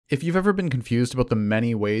If you've ever been confused about the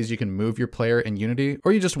many ways you can move your player in Unity,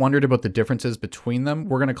 or you just wondered about the differences between them,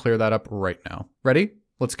 we're going to clear that up right now. Ready?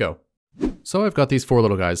 Let's go. So I've got these four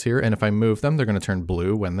little guys here, and if I move them, they're going to turn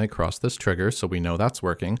blue when they cross this trigger, so we know that's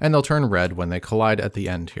working, and they'll turn red when they collide at the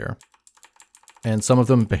end here. And some of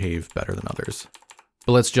them behave better than others.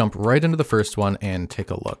 But let's jump right into the first one and take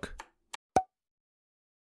a look.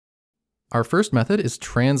 Our first method is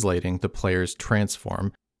translating the player's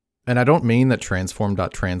transform. And I don't mean that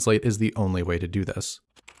transform.translate is the only way to do this.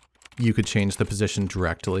 You could change the position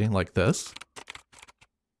directly like this.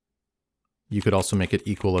 You could also make it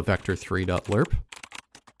equal a vector3.lerp.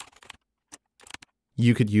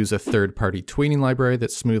 You could use a third-party tweening library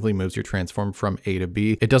that smoothly moves your transform from A to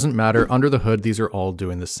B. It doesn't matter, under the hood, these are all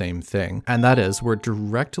doing the same thing. And that is, we're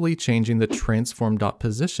directly changing the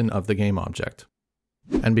transform.position of the game object.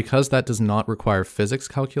 And because that does not require physics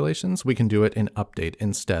calculations, we can do it in update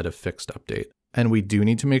instead of fixed update. And we do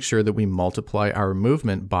need to make sure that we multiply our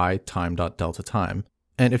movement by time.deltaTime.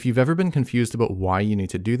 And if you've ever been confused about why you need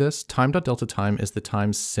to do this, time.deltaTime is the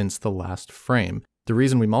time since the last frame. The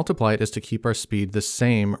reason we multiply it is to keep our speed the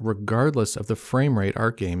same regardless of the frame rate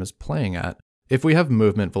our game is playing at. If we have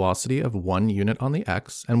movement velocity of 1 unit on the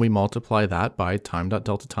X and we multiply that by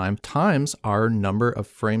time.deltaTime times our number of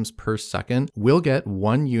frames per second, we'll get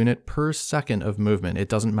 1 unit per second of movement. It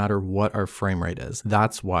doesn't matter what our frame rate is.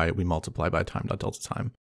 That's why we multiply by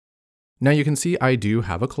time.deltaTime. Now you can see I do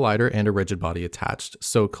have a collider and a rigid body attached,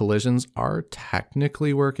 so collisions are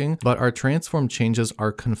technically working, but our transform changes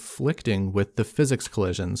are conflicting with the physics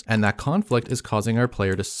collisions, and that conflict is causing our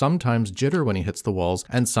player to sometimes jitter when he hits the walls,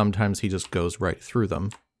 and sometimes he just goes right through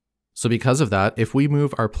them. So because of that, if we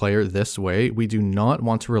move our player this way, we do not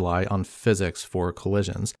want to rely on physics for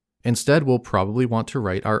collisions. Instead, we'll probably want to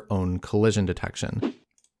write our own collision detection.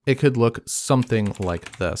 It could look something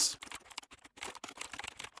like this.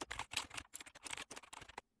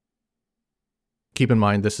 Keep in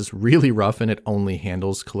mind, this is really rough and it only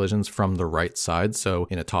handles collisions from the right side. So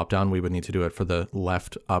in a top-down, we would need to do it for the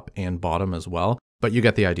left, up, and bottom as well. But you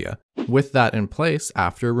get the idea. With that in place,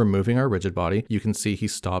 after removing our rigid body, you can see he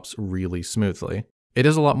stops really smoothly. It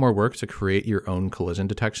is a lot more work to create your own collision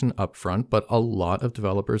detection up front, but a lot of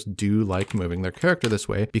developers do like moving their character this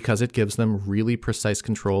way because it gives them really precise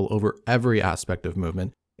control over every aspect of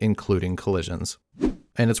movement, including collisions.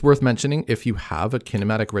 And it's worth mentioning, if you have a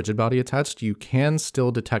kinematic rigid body attached, you can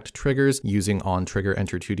still detect triggers using onTrigger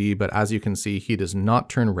enter 2D, but as you can see, he does not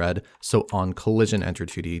turn red, so onCollision enter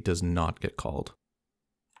 2D does not get called.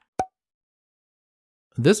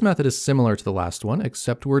 This method is similar to the last one,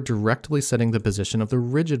 except we're directly setting the position of the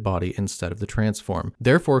rigid body instead of the transform.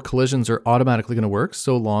 Therefore, collisions are automatically going to work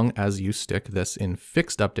so long as you stick this in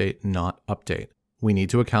fixed update, not update. We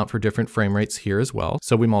need to account for different frame rates here as well,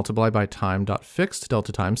 so we multiply by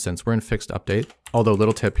time.fixed.deltaTime since we're in fixed update. Although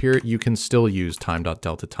little tip here, you can still use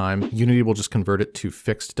time.deltaTime. Unity will just convert it to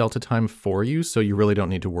fixed delta time for you, so you really don't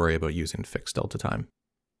need to worry about using fixed delta-time.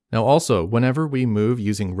 Now also, whenever we move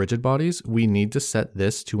using rigid bodies, we need to set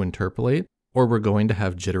this to interpolate, or we're going to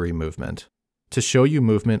have jittery movement. To show you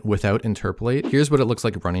movement without interpolate, here's what it looks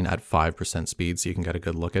like running at 5% speed so you can get a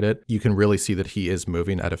good look at it. You can really see that he is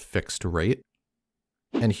moving at a fixed rate.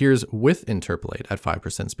 And here's with interpolate at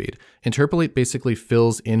 5% speed. Interpolate basically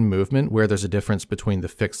fills in movement where there's a difference between the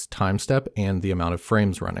fixed time step and the amount of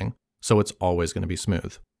frames running. So it's always going to be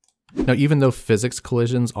smooth. Now, even though physics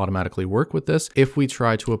collisions automatically work with this, if we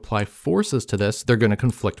try to apply forces to this, they're going to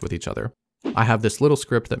conflict with each other. I have this little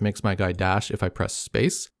script that makes my guy dash if I press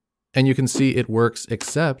space. And you can see it works,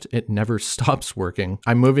 except it never stops working.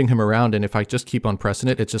 I'm moving him around, and if I just keep on pressing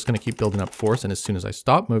it, it's just going to keep building up force. And as soon as I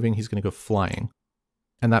stop moving, he's going to go flying.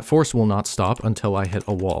 And that force will not stop until I hit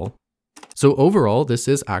a wall. So overall, this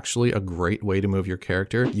is actually a great way to move your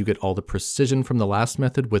character. You get all the precision from the last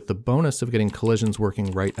method with the bonus of getting collisions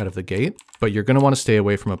working right out of the gate, but you're going to want to stay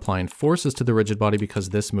away from applying forces to the rigid body because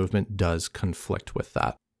this movement does conflict with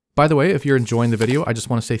that. By the way, if you're enjoying the video, I just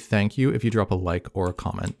want to say thank you if you drop a like or a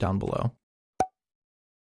comment down below.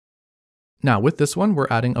 Now with this one, we're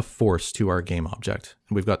adding a force to our game object.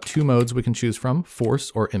 We've got two modes we can choose from,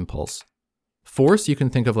 force or impulse. Force you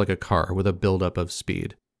can think of like a car with a buildup of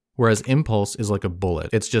speed, whereas impulse is like a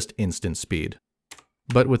bullet, it's just instant speed.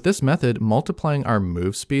 But with this method, multiplying our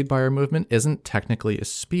move speed by our movement isn't technically a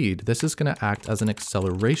speed, this is going to act as an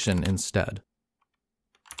acceleration instead.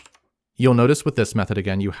 You'll notice with this method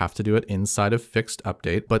again, you have to do it inside of fixed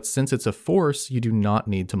update, but since it's a force, you do not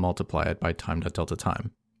need to multiply it by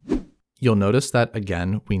time.deltaTime. You'll notice that,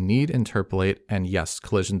 again, we need interpolate, and yes,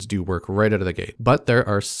 collisions do work right out of the gate, but there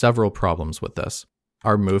are several problems with this.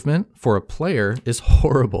 Our movement for a player is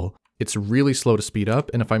horrible. It's really slow to speed up,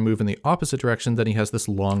 and if I move in the opposite direction, then he has this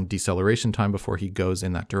long deceleration time before he goes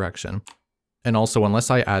in that direction. And also, unless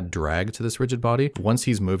I add drag to this rigid body, once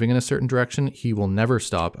he's moving in a certain direction, he will never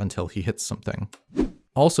stop until he hits something.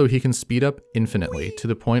 Also, he can speed up infinitely to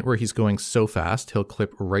the point where he's going so fast, he'll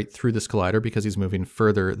clip right through this collider because he's moving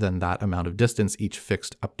further than that amount of distance each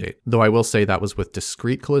fixed update. Though I will say that was with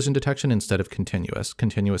discrete collision detection instead of continuous.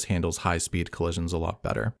 Continuous handles high-speed collisions a lot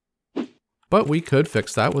better. But we could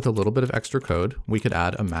fix that with a little bit of extra code. We could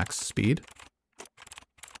add a max speed.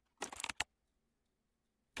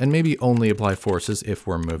 And maybe only apply forces if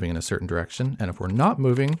we're moving in a certain direction. And if we're not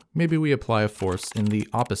moving, maybe we apply a force in the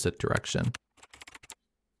opposite direction.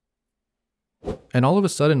 And all of a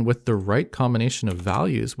sudden, with the right combination of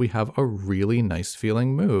values, we have a really nice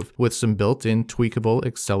feeling move with some built-in tweakable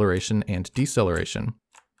acceleration and deceleration.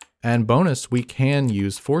 And bonus, we can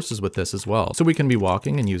use forces with this as well. So we can be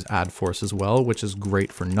walking and use add force as well, which is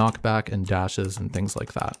great for knockback and dashes and things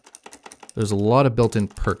like that. There's a lot of built-in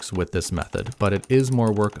perks with this method, but it is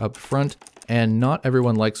more work up front, and not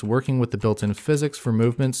everyone likes working with the built-in physics for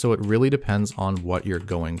movement, so it really depends on what you're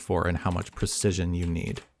going for and how much precision you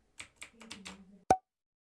need.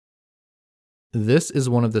 This is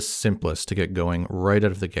one of the simplest to get going right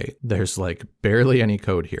out of the gate. There's like barely any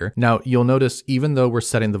code here. Now you'll notice even though we're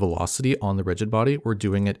setting the velocity on the rigid body, we're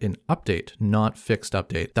doing it in update, not fixed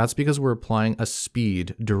update. That's because we're applying a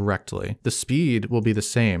speed directly. The speed will be the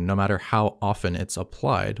same no matter how often it's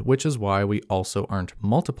applied, which is why we also aren't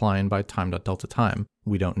multiplying by time.delta time.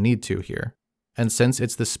 We don't need to here. And since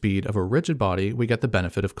it's the speed of a rigid body, we get the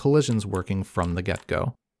benefit of collisions working from the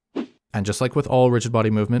get-go. And just like with all rigid body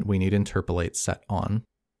movement, we need interpolate set on.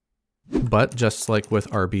 But just like with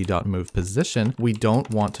rb.MovePosition, we don't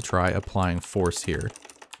want to try applying force here.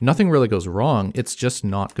 Nothing really goes wrong, it's just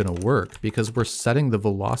not going to work because we're setting the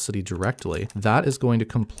velocity directly. That is going to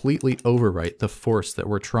completely overwrite the force that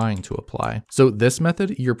we're trying to apply. So this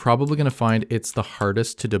method, you're probably going to find it's the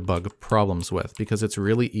hardest to debug problems with because it's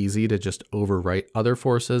really easy to just overwrite other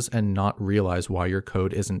forces and not realize why your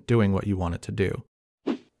code isn't doing what you want it to do.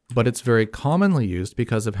 But it's very commonly used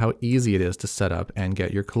because of how easy it is to set up and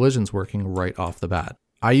get your collisions working right off the bat.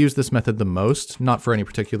 I use this method the most, not for any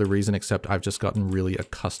particular reason, except I've just gotten really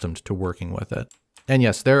accustomed to working with it. And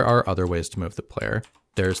yes, there are other ways to move the player.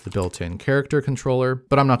 There's the built-in character controller,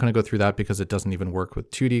 but I'm not going to go through that because it doesn't even work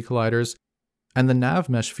with 2D colliders. And the nav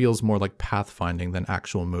mesh feels more like pathfinding than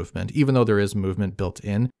actual movement. Even though there is movement built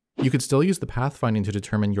in, you could still use the pathfinding to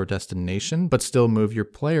determine your destination, but still move your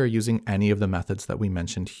player using any of the methods that we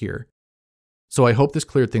mentioned here. So I hope this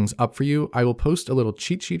cleared things up for you. I will post a little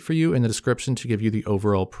cheat sheet for you in the description to give you the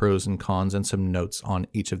overall pros and cons and some notes on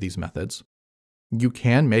each of these methods. You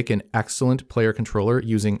can make an excellent player controller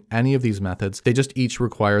using any of these methods. They just each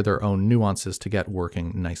require their own nuances to get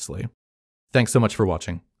working nicely. Thanks so much for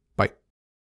watching.